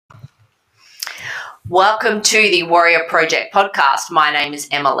Welcome to the Warrior Project podcast. My name is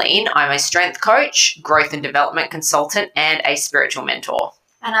Emmeline. I'm a strength coach, growth and development consultant, and a spiritual mentor.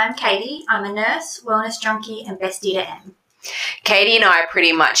 And I'm Katie. I'm a nurse, wellness junkie, and bestie to Em. Katie and I are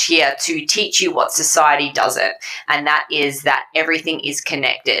pretty much here to teach you what society doesn't, and that is that everything is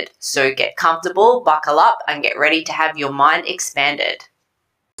connected. So get comfortable, buckle up, and get ready to have your mind expanded.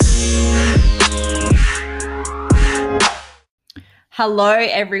 Hello,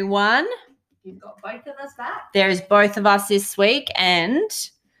 everyone. You've got both of us back. There's both of us this week, and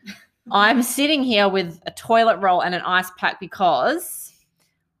I'm sitting here with a toilet roll and an ice pack because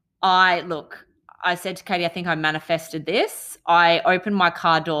I said to Katie, I think I manifested this. I opened my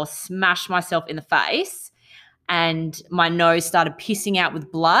car door, smashed myself in the face, and my nose started pissing out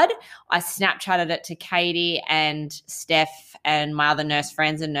with blood. I Snapchatted it to Katie and Steph and my other nurse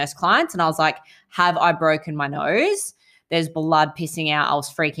friends and nurse clients, and I was like, have I broken my nose? There's blood pissing out. I was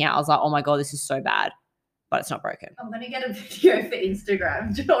freaking out. I was like, oh my God, this is so bad. But it's not broken. I'm going to get a video for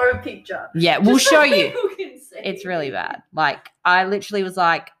Instagram or a picture. Yeah, we'll show you. People can see. It's really bad. Like, I literally was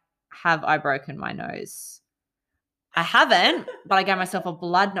like, have I broken my nose? I haven't, but I gave myself a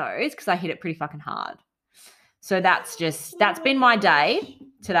blood nose because I hit it pretty fucking hard. So that's been my day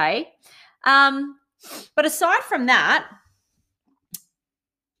today. But aside from that,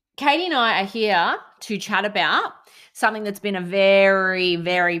 Katie and I are here to chat about something that's been a very,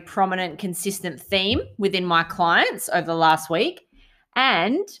 very prominent, consistent theme within my clients over the last week.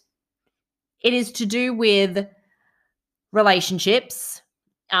 And it is to do with relationships,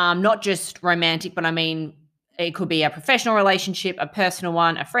 not just romantic, but I mean, it could be a professional relationship, a personal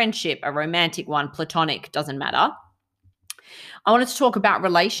one, a friendship, a romantic one, platonic, doesn't matter. I wanted to talk about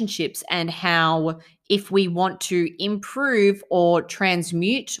relationships and how if we want to improve or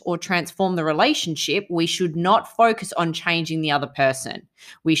transmute or transform the relationship, we should not focus on changing the other person.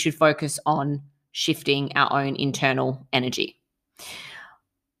 We should focus on shifting our own internal energy.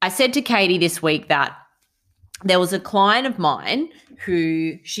 I said to Katie this week that there was a client of mine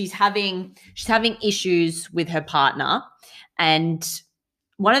who she's having issues with her partner, and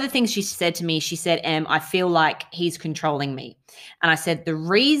one of the things she said to me, she said, I feel like he's controlling me. And I said, the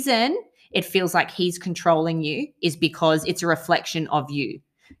reason it feels like he's controlling you is because it's a reflection of you.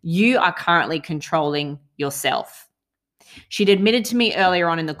 You are currently controlling yourself. She'd admitted to me earlier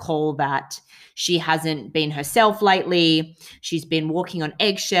on in the call that she hasn't been herself lately. She's been walking on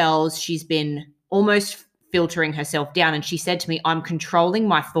eggshells. She's been almost filtering herself down. And she said to me, I'm controlling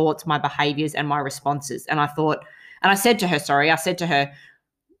my thoughts, my behaviors, and my responses. And I said to her,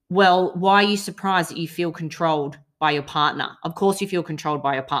 well, why are you surprised that you feel controlled by your partner? Of course you feel controlled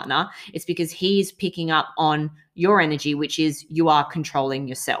by your partner. It's because he's picking up on your energy, which is you are controlling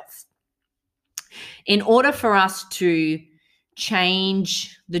yourself. In order for us to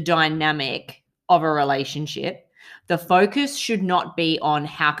change the dynamic of a relationship, the focus should not be on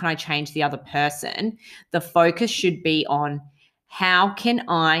how can I change the other person. The focus should be on how can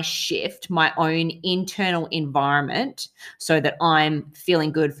I shift my own internal environment so that I'm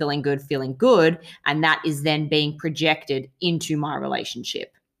feeling good, and that is then being projected into my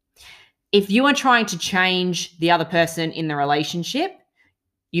relationship. If you are trying to change the other person in the relationship,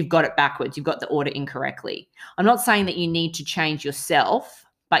 you've got it backwards. You've got the order incorrectly. I'm not saying that you need to change yourself,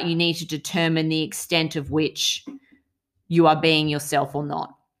 but you need to determine the extent of which you are being yourself or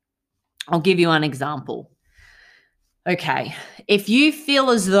not. I'll give you an example. Okay, if you feel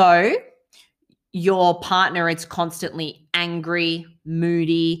as though your partner is constantly angry,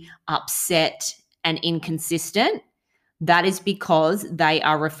 moody, upset, and inconsistent, that is because they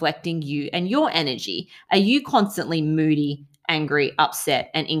are reflecting you and your energy. Are you constantly moody, angry,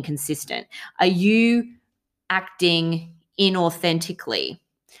 upset, and inconsistent? Are you acting inauthentically?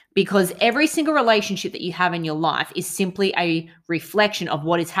 Because every single relationship that you have in your life is simply a reflection of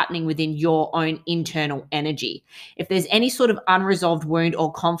what is happening within your own internal energy. If there's any sort of unresolved wound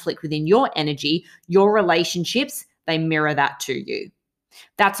or conflict within your energy, your relationships, they mirror that to you.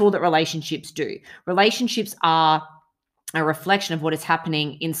 That's all that relationships do. Relationships are a reflection of what is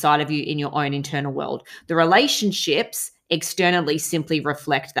happening inside of you in your own internal world. The relationships externally simply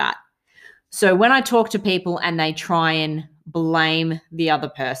reflect that. So when I talk to people and they try and blame the other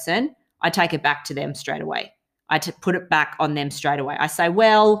person, I take it back to them straight away. I put it back on them straight away. I say,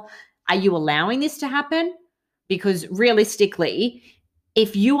 well, are you allowing this to happen? Because realistically,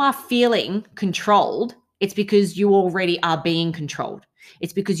 if you are feeling controlled, it's because you already are being controlled.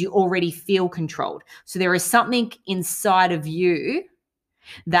 It's because you already feel controlled. So there is something inside of you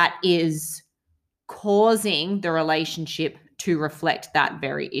that is causing the relationship to reflect that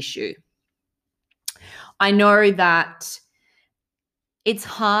very issue. I know that it's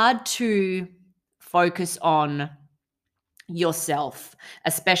hard to focus on yourself,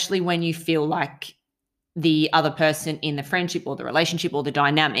 especially when you feel like the other person in the friendship or the relationship or the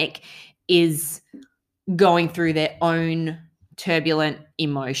dynamic is going through their own turbulent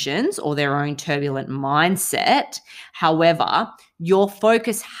emotions or their own turbulent mindset. However, your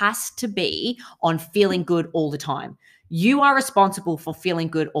focus has to be on feeling good all the time. You are responsible for feeling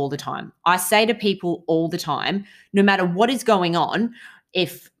good all the time. I say to people all the time, no matter what is going on,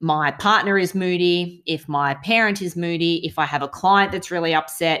 if my partner is moody, if my parent is moody, if I have a client that's really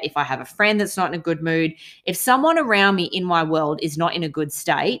upset, if I have a friend that's not in a good mood, if someone around me in my world is not in a good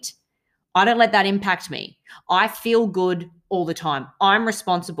state, I don't let that impact me. I feel good all the time. I'm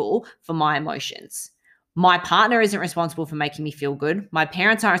responsible for my emotions. My partner isn't responsible for making me feel good. My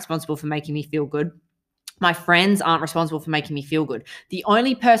parents aren't responsible for making me feel good. My friends aren't responsible for making me feel good. The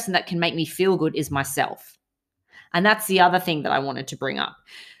only person that can make me feel good is myself. And that's the other thing that I wanted to bring up.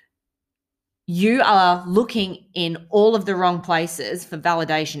 You are looking in all of the wrong places for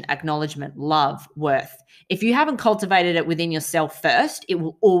validation, acknowledgement, love, worth. If you haven't cultivated it within yourself first, it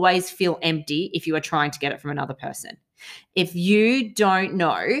will always feel empty if you are trying to get it from another person. If you don't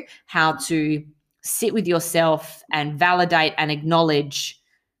know how to sit with yourself and validate and acknowledge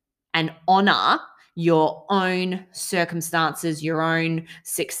and honor your own circumstances, your own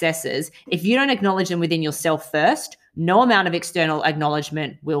successes, if you don't acknowledge them within yourself first, no amount of external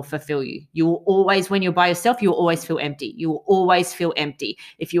acknowledgement will fulfill you. You will always, when you're by yourself, you will always feel empty. You will always feel empty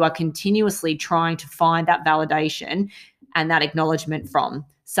if you are continuously trying to find that validation and that acknowledgement from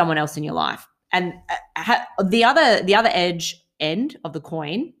someone else in your life. And the other end of the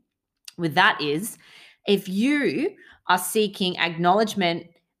coin with that is, if you are seeking acknowledgement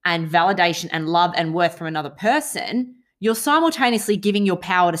and validation and love and worth from another person, you're simultaneously giving your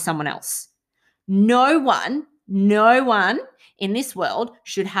power to someone else. No one in this world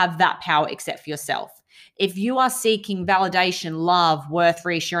should have that power except for yourself. If you are seeking validation, love, worth,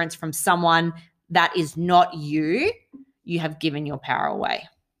 reassurance from someone that is not you, you have given your power away.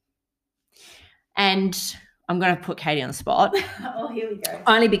 And I'm going to put Katie on the spot. Oh, here we go.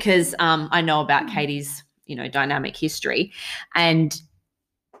 Only because I know about Katie's, dynamic history. And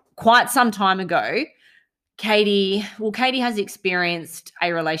quite some time ago, Katie has experienced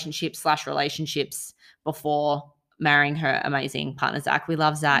a relationships before marrying her amazing partner, Zach. We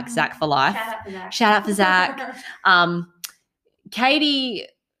love Zach. Mm-hmm. Zach for life. Shout out for Zach. Katie,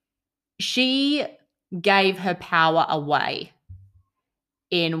 she gave her power away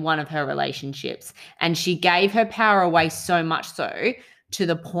in one of her relationships. And she gave her power away so much so to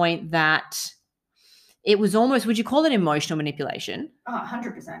the point that it was almost, would you call it emotional manipulation? Oh,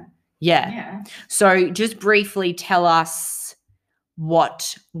 100%. Yeah. So just briefly tell us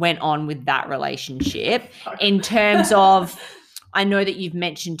what went on with that relationship in terms of, I know that you've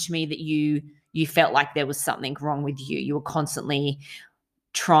mentioned to me that you felt like there was something wrong with you. You were constantly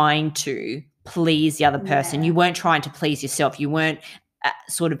trying to please the other person. Yeah. You weren't trying to please yourself. You weren't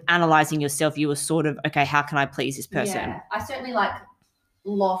sort of analyzing yourself. You were sort of, okay, how can I please this person? Yeah, I certainly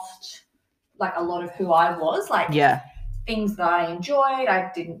lost a lot of who I was. Things that I enjoyed,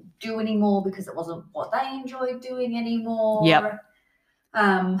 I didn't do anymore because it wasn't what they enjoyed doing anymore. Yep.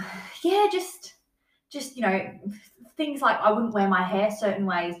 Just things like I wouldn't wear my hair certain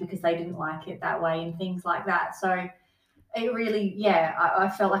ways because they didn't like it that way and things like that. So it really,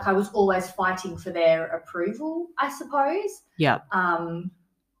 I felt like I was always fighting for their approval, I suppose. Yeah. And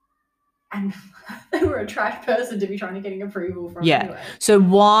they were a trash person to be trying to get approval from. Yeah. Anyway. So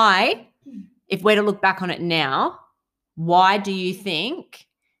why, if we're to look back on it now, why do you think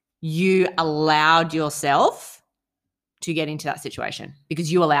you allowed yourself to get into that situation?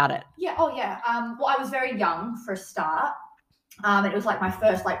 Because you allowed it. Yeah. Oh, yeah. Well, I was very young for a start. It was my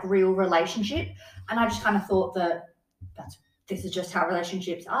first real relationship, and I just kind of thought that this is just how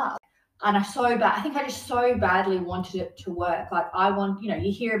relationships are. And I think I just so badly wanted it to work.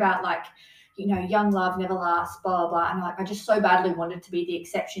 You hear about young love never lasts, blah, blah, blah. And I just so badly wanted to be the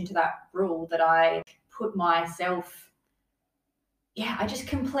exception to that rule that I put myself, I just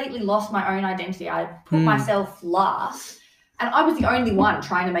completely lost my own identity. I put myself last, and I was the only one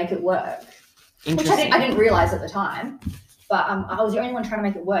trying to make it work, which I didn't realize at the time. But I was the only one trying to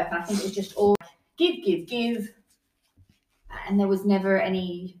make it work. And I think it was just all give. And there was never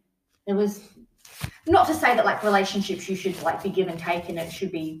not to say that relationships you should be give and take and it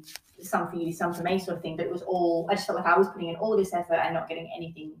should be some for you, some for me sort of thing, but it was all, I just felt like I was putting in all of this effort and not getting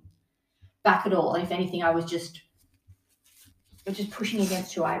anything back at all. And if anything, I was just pushing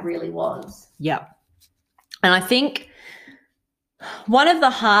against who I really was. Yeah. And I think one of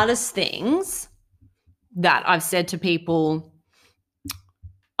the hardest things that I've said to people,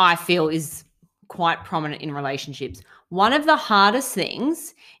 I feel, is quite prominent in relationships. One of the hardest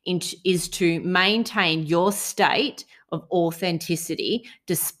things is to maintain your state of authenticity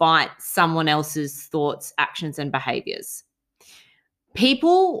despite someone else's thoughts, actions, and behaviors.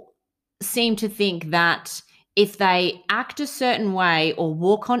 People seem to think that if they act a certain way or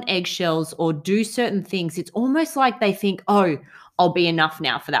walk on eggshells or do certain things, it's almost like they think, oh, I'll be enough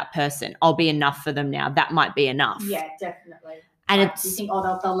now for that person. I'll be enough for them now. That might be enough. Yeah, definitely. And like, it's, you think,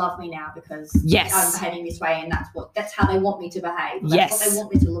 oh, they'll love me now because yes, I'm behaving this way, and that's how they want me to behave. That's yes, what they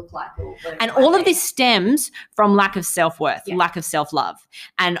want me to look like. And all of this stems from lack of self-worth, yeah. lack of self-love.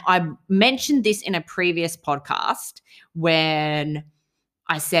 And I mentioned this in a previous podcast when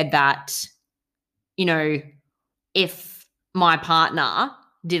I said that, you know, if my partner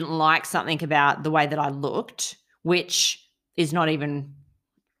didn't like something about the way that I looked, which is not even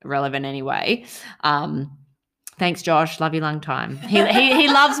relevant anyway. Thanks, Josh. Love you long time. He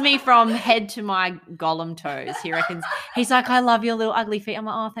loves me from head to my Gollum toes. He reckons, he's like, I love your little ugly feet. I'm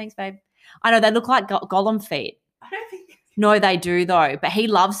like, oh, thanks, babe. I know they look like Gollum feet. I don't think. No, they do though. But he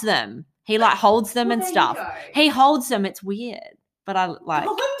loves them. He like holds them and stuff. He holds them. It's weird. But I like,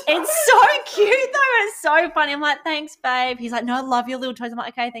 it's so cute though. It's so funny. I'm like, thanks, babe. He's like, no, I love your little toes. I'm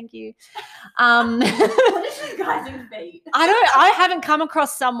like, okay, thank you. What is you guys in feet? I haven't come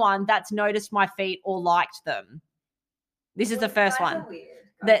across someone that's noticed my feet or liked them. This is the first one.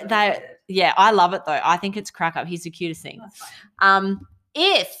 Yeah, I love it though. I think it's crack up. He's the cutest thing.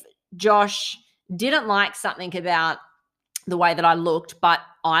 If Josh didn't like something about the way that I looked, but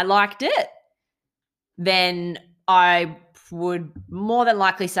I liked it, then I would more than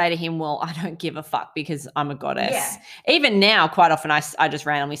likely say to him, well, I don't give a fuck because I'm a goddess. Yeah. Even now, quite often I just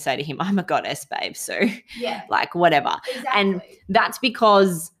randomly say to him, I'm a goddess, babe. So yeah, like whatever. Exactly. And that's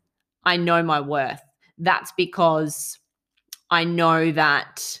because I know my worth. That's because I know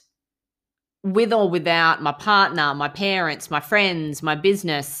that with or without my partner, my parents, my friends, my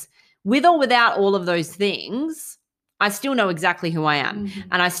business, with or without all of those things, I still know exactly who I am. Mm-hmm.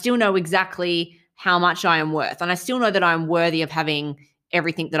 And I still know exactly how much I am worth. And I still know that I'm worthy of having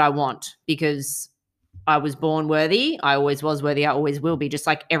everything that I want because I was born worthy. I always was worthy. I always will be, just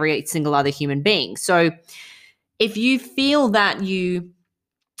like every single other human being. So if you feel that you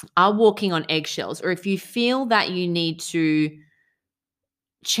are walking on eggshells, or if you feel that you need to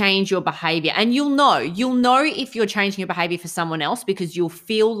change your behavior, and you'll know if you're changing your behavior for someone else because you'll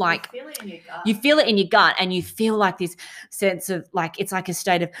feel like you feel it in your gut. You feel it in your gut, and you feel like this sense of like, it's like a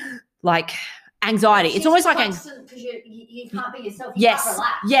state of like anxiety. It's almost like because you can't be yourself. You yes, can't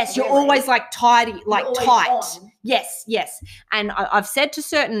relax, yes, you're really. always like tidy, like tight. On. Yes, yes. And I've said to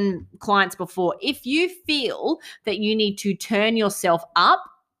certain clients before, if you feel that you need to turn yourself up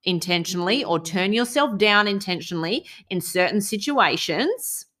intentionally or turn yourself down intentionally in certain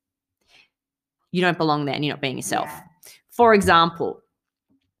situations, you don't belong there and you're not being yourself. Yeah. For example,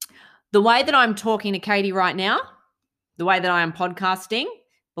 the way that I'm talking to Katie right now, the way that I am podcasting,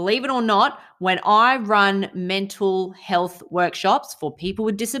 believe it or not, when I run mental health workshops for people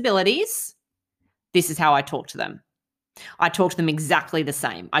with disabilities, this is how I talk to them. I talk to them exactly the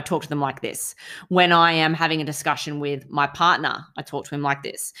same. I talk to them like this. When I am having a discussion with my partner, I talk to him like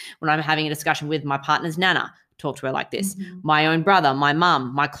this. When I'm having a discussion with my partner's nana, talk to her like this. Mm-hmm. My own brother, my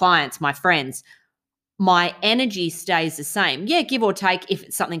mum, my clients, my friends, my energy stays the same. Yeah, give or take. If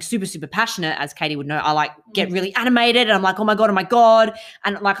it's something super, super passionate, as Katie would know, I like get really animated and I'm like, oh my God.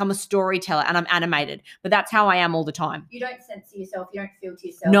 And like I'm a storyteller and I'm animated. But that's how I am all the time. You don't censor yourself. You don't filter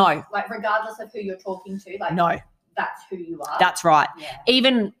yourself. No. Like regardless of who you're talking to. Like no. That's who you are. That's right. Yeah.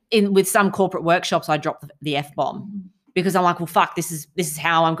 Even with some corporate workshops, I drop the F-bomb because I'm like, well, fuck, this is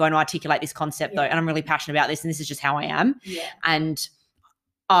how I'm going to articulate this concept though. And I'm really passionate about this and this is just how I am. Yeah. And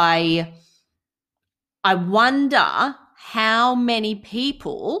I wonder how many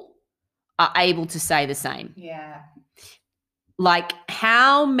people are able to say the same. Yeah. Like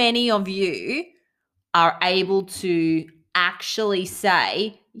how many of you are able to actually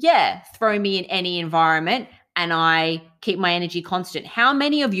say, yeah, throw me in any environment and I keep my energy constant. How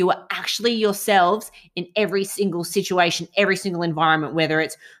many of you are actually yourselves in every single situation, every single environment, whether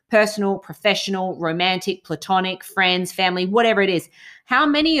it's personal, professional, romantic, platonic, friends, family, whatever it is? How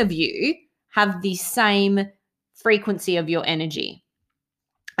many of you have the same frequency of your energy?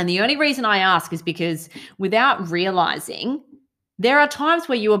 And the only reason I ask is because without realizing, there are times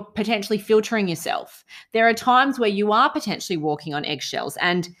where you are potentially filtering yourself. There are times where you are potentially walking on eggshells.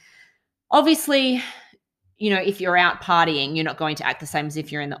 And obviously, you know, if you're out partying, you're not going to act the same as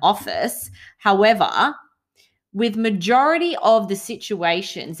if you're in the office. However, with majority of the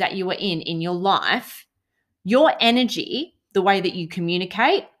situations that you are in your life, your energy, the way that you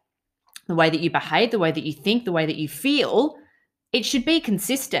communicate, the way that you behave, the way that you think, the way that you feel, it should be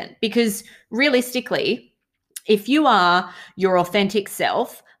consistent. Because realistically, if you are your authentic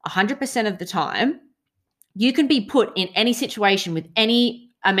self 100% of the time, you can be put in any situation with any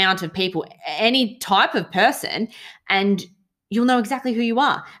amount of people, any type of person, and you'll know exactly who you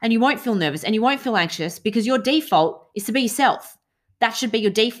are. And you won't feel nervous and you won't feel anxious because your default is to be yourself. That should be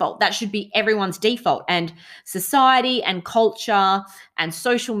your default. That should be everyone's default. And society and culture and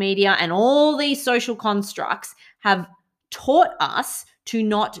social media and all these social constructs have taught us to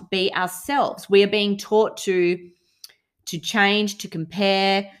not be ourselves. We are being taught to change, to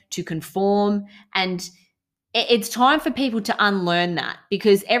compare, to conform. And it's time for people to unlearn that,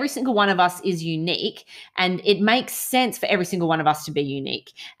 because every single one of us is unique and it makes sense for every single one of us to be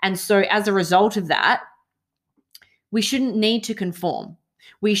unique. And so as a result of that, we shouldn't need to conform.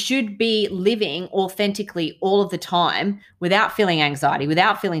 We should be living authentically all of the time without feeling anxiety,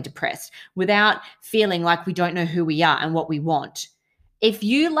 without feeling depressed, without feeling like we don't know who we are and what we want. If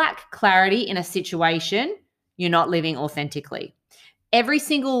you lack clarity in a situation, you're not living authentically. Every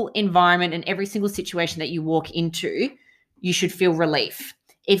single environment and every single situation that you walk into, you should feel relief.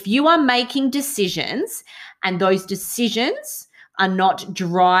 If you are making decisions and those decisions are not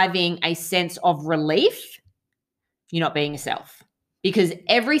driving a sense of relief, you're not being yourself. Because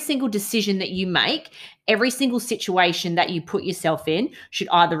every single decision that you make, every single situation that you put yourself in should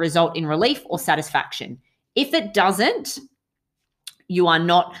either result in relief or satisfaction. If it doesn't, you are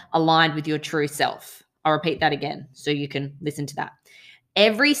not aligned with your true self. I'll repeat that again so you can listen to that.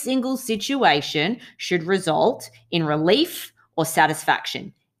 Every single situation should result in relief or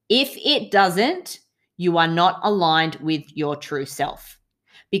satisfaction. If it doesn't, you are not aligned with your true self.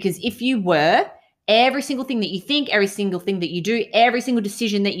 Because if you were, every single thing that you think, every single thing that you do, every single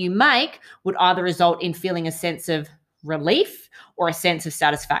decision that you make would either result in feeling a sense of relief or a sense of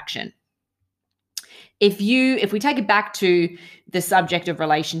satisfaction. If we take it back to the subject of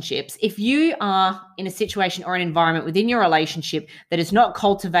relationships, if you are in a situation or an environment within your relationship that is not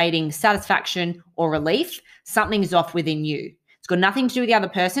cultivating satisfaction or relief, something is off within you. It's got nothing to do with the other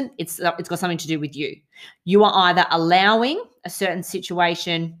person. It's got something to do with you. You are either allowing a certain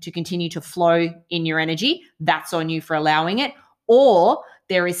situation to continue to flow in your energy. That's on you for allowing it. Or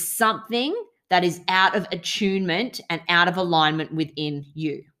there is something that is out of attunement and out of alignment within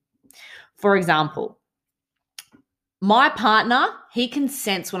you. For example, my partner, he can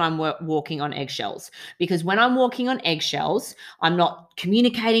sense when I'm walking on eggshells, because when I'm walking on eggshells, I'm not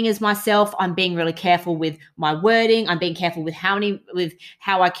communicating as myself. I'm being really careful with my wording. I'm being careful with how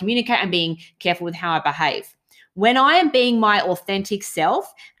I communicate. I'm being careful with how I behave. When I am being my authentic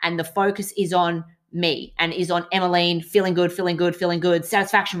self and the focus is on me and is on Emmeline, feeling good,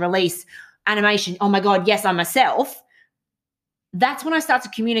 satisfaction, release, animation, oh my God, yes, I'm myself. That's when I start to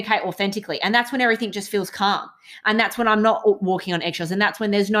communicate authentically. And that's when everything just feels calm. And that's when I'm not walking on eggshells. And that's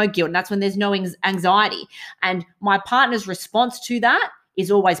when there's no guilt. And that's when there's no anxiety. And my partner's response to that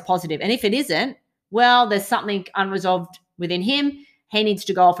is always positive. And if it isn't, well, there's something unresolved within him. He needs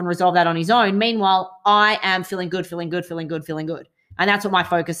to go off and resolve that on his own. Meanwhile, I am feeling good. And that's what my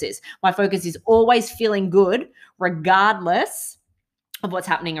focus is. My focus is always feeling good, regardless of what's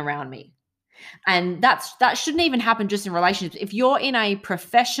happening around me. And that shouldn't even happen just in relationships. If you're in a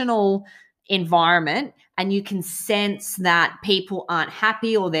professional environment and you can sense that people aren't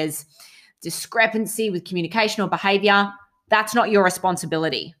happy or there's discrepancy with communication or behavior, that's not your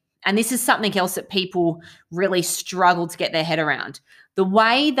responsibility. And this is something else that people really struggle to get their head around. The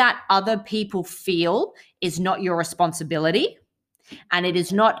way that other people feel is not your responsibility, and it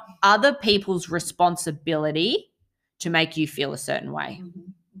is not other people's responsibility to make you feel a certain way. Mm-hmm.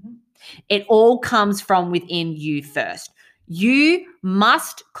 It all comes from within you first. You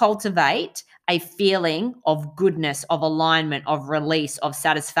must cultivate a feeling of goodness, of alignment, of release, of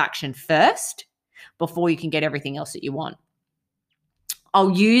satisfaction first before you can get everything else that you want.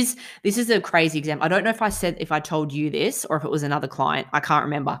 This is a crazy example. I don't know if I told you this or if it was another client. I can't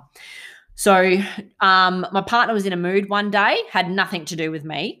remember. So my partner was in a mood one day, had nothing to do with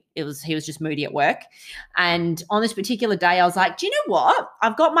me. He was just moody at work. And on this particular day, I was like, do you know what?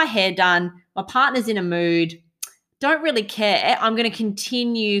 I've got my hair done. My partner's in a mood. Don't really care. I'm going to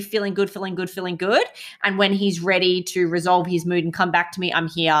continue feeling good. And when he's ready to resolve his mood and come back to me, I'm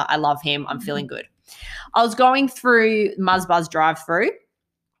here. I love him. I'm feeling good. I was going through Muzz drive-through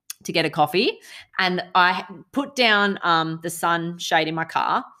to get a coffee, and I put down the sunshade in my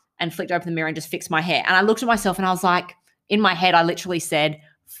car and flicked open the mirror and just fixed my hair. And I looked at myself and I was like, in my head, I literally said,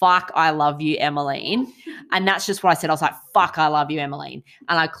 fuck, I love you, Emmeline. And that's just what I said. I was like, fuck, I love you, Emmeline.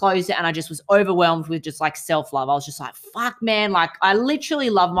 And I closed it and I just was overwhelmed with just like self-love. I was just like, fuck, man, like I literally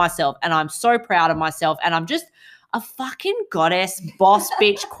love myself and I'm so proud of myself and I'm just a fucking goddess, boss,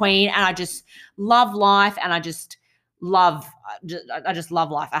 bitch, queen. And I just love life and I just love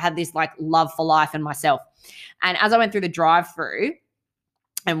life. I had this like love for life and myself. And as I went through the drive-through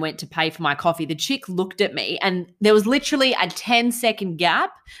and went to pay for my coffee, the chick looked at me and there was literally a 10-second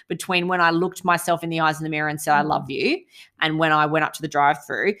gap between when I looked myself in the eyes in the mirror and said, I love you. And when I went up to the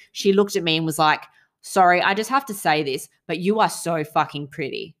drive-through, she looked at me and was like, sorry, I just have to say this, but you are so fucking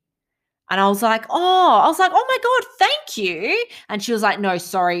pretty. And I was like, oh my God, thank you. And she was like, no,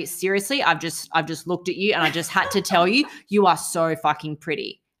 sorry, seriously, I've just looked at you and I just had to tell you, you are so fucking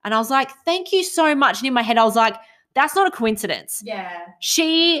pretty. And I was like, thank you so much. And in my head, I was like, that's not a coincidence. Yeah.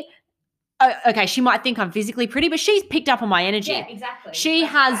 She might think I'm physically pretty, but she's picked up on my energy. Yeah,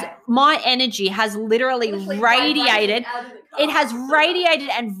 exactly. My energy has literally radiated. It has radiated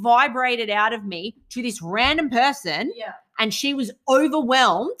and vibrated out of me to this random person. Yeah. And she was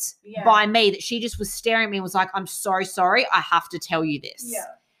overwhelmed by me that she just was staring at me and was like, I'm so sorry. I have to tell you this. Yeah.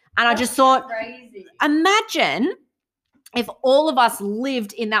 And I just thought, crazy. Imagine if all of us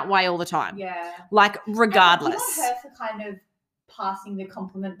lived in that way all the time. Yeah. Like, regardless. You want her for kind of passing the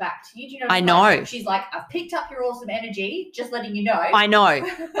compliment back to you. Do you know? I know. She's like, I've picked up your awesome energy, just letting you know. I know.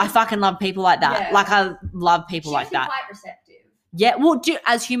 I fucking love people like that. Yeah. Like, I love people like that. Quite receptive. Yeah. Well,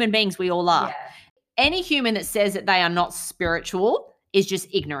 as human beings, we all are. Yeah. Any human that says that they are not spiritual is just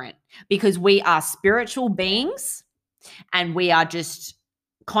ignorant, because we are spiritual beings and we are just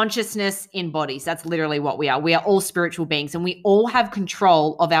consciousness in bodies. That's literally what we are. We are all spiritual beings and we all have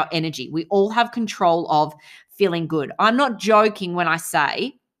control of our energy. We all have control of feeling good. I'm not joking when I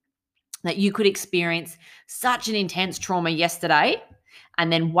say that you could experience such an intense trauma yesterday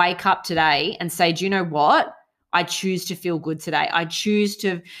and then wake up today and say, do you know what? I choose to feel good today. I choose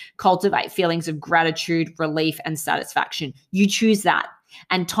to cultivate feelings of gratitude, relief, and satisfaction. You choose that.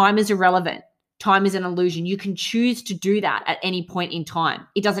 And time is irrelevant. Time is an illusion. You can choose to do that at any point in time.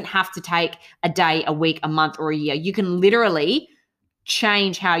 It doesn't have to take a day, a week, a month, or a year. You can literally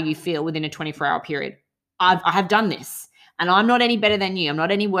change how you feel within a 24-hour period. I have done this, and I'm not any better than you. I'm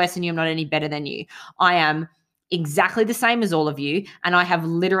not any worse than you. I'm not any better than you. I am exactly the same as all of you, and I have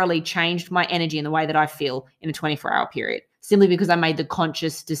literally changed my energy in the way that I feel in a 24-hour period, simply because I made the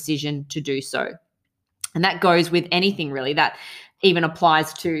conscious decision to do so. And that goes with anything really. That even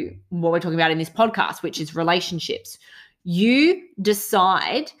applies to what we're talking about in this podcast, which is relationships. You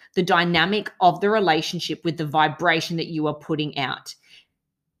decide the dynamic of the relationship with the vibration that you are putting out.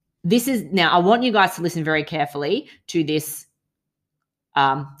 Now I want you guys to listen very carefully to this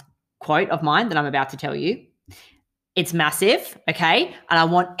quote of mine that I'm about to tell you. It's massive, okay? And I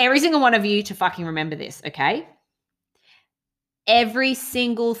want every single one of you to fucking remember this, okay? Every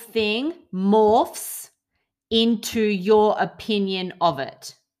single thing morphs into your opinion of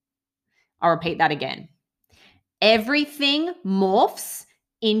it. I'll repeat that again. Everything morphs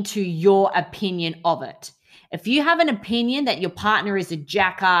into your opinion of it. If you have an opinion that your partner is a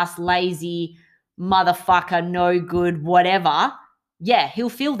jackass, lazy, motherfucker, no good, whatever, yeah, he'll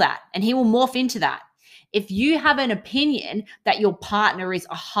feel that and he will morph into that. If you have an opinion that your partner is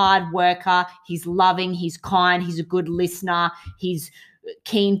a hard worker, he's loving, he's kind, he's a good listener, he's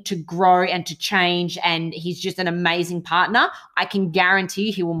keen to grow and to change, and he's just an amazing partner, I can guarantee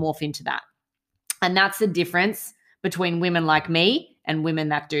you he will morph into that. And that's the difference between women like me and women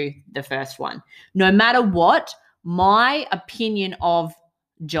that do the first one. No matter what, my opinion of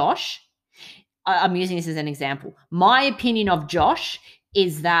Josh, I'm using this as an example. My opinion of Josh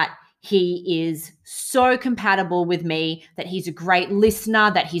is that he is so compatible with me, that he's a great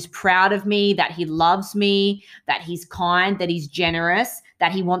listener, that he's proud of me, that he loves me, that he's kind, that he's generous,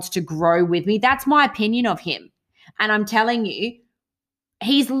 that he wants to grow with me. That's my opinion of him. And I'm telling you,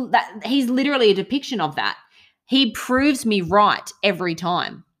 he's literally a depiction of that. He proves me right every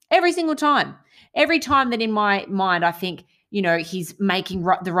time, every single time. Every time that in my mind I think, he's making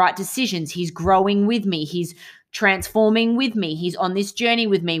the right decisions, he's growing with me, he's transforming with me, he's on this journey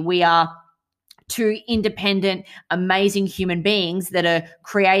with me. We are two independent, amazing human beings that are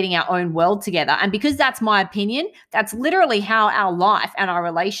creating our own world together. And because that's my opinion, that's literally how our life and our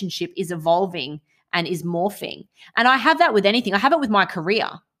relationship is evolving and is morphing. And I have that with anything. I have it with my career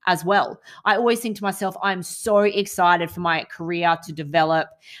as well. I always think to myself, I'm so excited for my career to develop.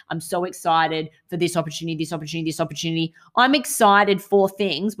 I'm so excited for this opportunity, this opportunity, this opportunity. I'm excited for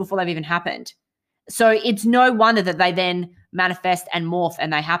things before they've even happened. So it's no wonder that they then manifest and morph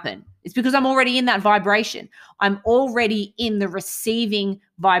and they happen. It's because I'm already in that vibration. I'm already in the receiving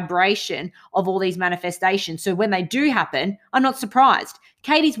vibration of all these manifestations. So when they do happen, I'm not surprised.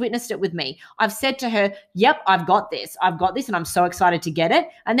 Katie's witnessed it with me. I've said to her, yep, I've got this. And I'm so excited to get it.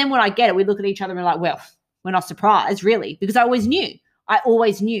 And then when I get it, we look at each other and we're like, well, we're not surprised, really, because I always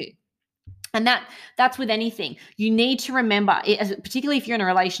knew. And that's with anything. You need to remember, particularly if you're in a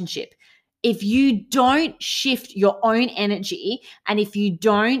relationship, if you don't shift your own energy and if you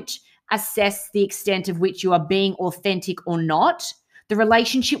don't assess the extent of which you are being authentic or not, the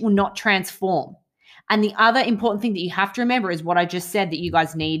relationship will not transform. And the other important thing that you have to remember is what I just said that you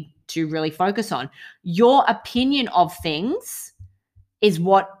guys need to really focus on. Your opinion of things is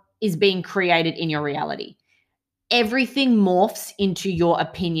what is being created in your reality. Everything morphs into your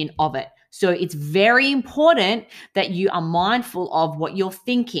opinion of it. So it's very important that you are mindful of what you're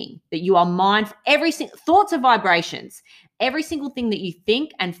thinking, that you are mindful. Thoughts are vibrations. Every single thing that you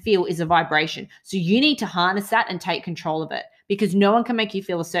think and feel is a vibration. So you need to harness that and take control of it, because no one can make you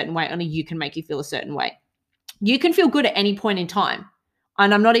feel a certain way. Only you can make you feel a certain way. You can feel good at any point in time.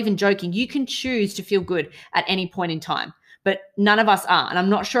 And I'm not even joking. You can choose to feel good at any point in time. But none of us are. And I'm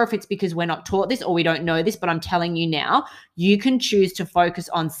not sure if it's because we're not taught this or we don't know this, but I'm telling you now, you can choose to focus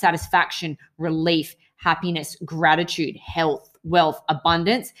on satisfaction, relief, happiness, gratitude, health, wealth,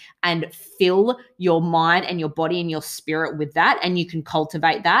 abundance, and fill your mind and your body and your spirit with that. And you can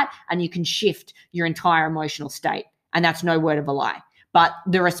cultivate that and you can shift your entire emotional state. And that's no word of a lie. But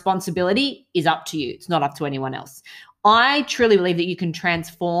the responsibility is up to you. It's not up to anyone else. I truly believe that you can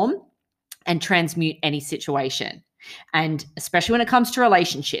transform and transmute any situation. And especially when it comes to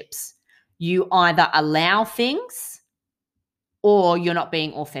relationships, you either allow things or you're not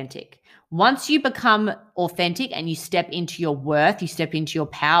being authentic. Once you become authentic and you step into your worth, you step into your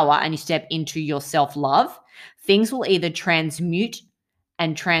power, and you step into your self-love, things will either transmute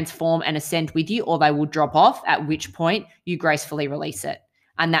and transform and ascend with you, or they will drop off, at which point you gracefully release it.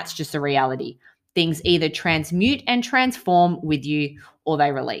 And that's just the reality. Things either transmute and transform with you, or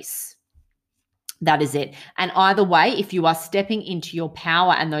they release. That is it. And either way, if you are stepping into your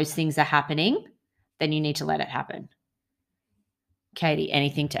power and those things are happening, then you need to let it happen. Katie,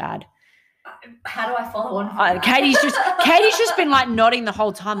 anything to add? How do I follow on? Katie's just been like nodding the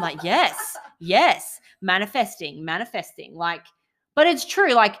whole time, like, yes, manifesting. Like, but it's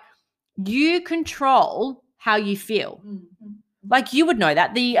true. Like, you control how you feel. Mm-hmm. Like, you would know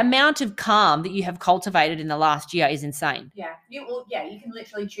that the amount of calm that you have cultivated in the last year is insane. Yeah. You can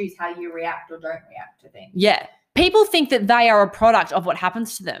literally choose how you react or don't react to things. Yeah. People think that they are a product of what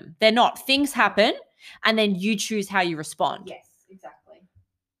happens to them. They're not. Things happen and then you choose how you respond. Yes, exactly.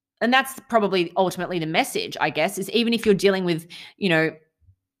 And that's probably ultimately the message, I guess, is even if you're dealing with,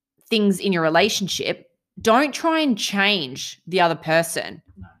 things in your relationship, don't try and change the other person.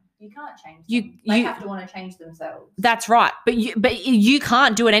 No. You can't change them. They have to want to change themselves. That's right. But you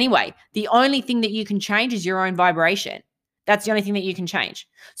can't do it anyway. The only thing that you can change is your own vibration. That's the only thing that you can change.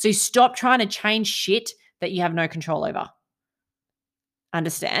 So stop trying to change shit that you have no control over.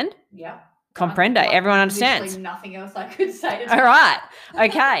 Understand? Yeah. Comprende. Everyone understands. Literally nothing else I could say. All right.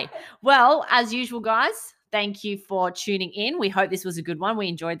 Okay. Well, as usual, guys, thank you for tuning in. We hope this was a good one. We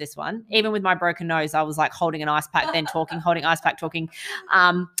enjoyed this one. Even with my broken nose, I was like holding an ice pack, then talking, holding ice pack, talking.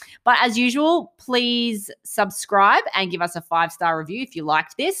 But as usual, please subscribe and give us a 5-star review if you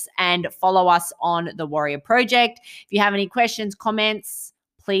liked this, and follow us on The Warrior Project. If you have any questions, comments,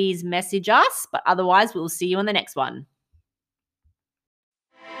 please message us. But otherwise, we'll see you on the next one.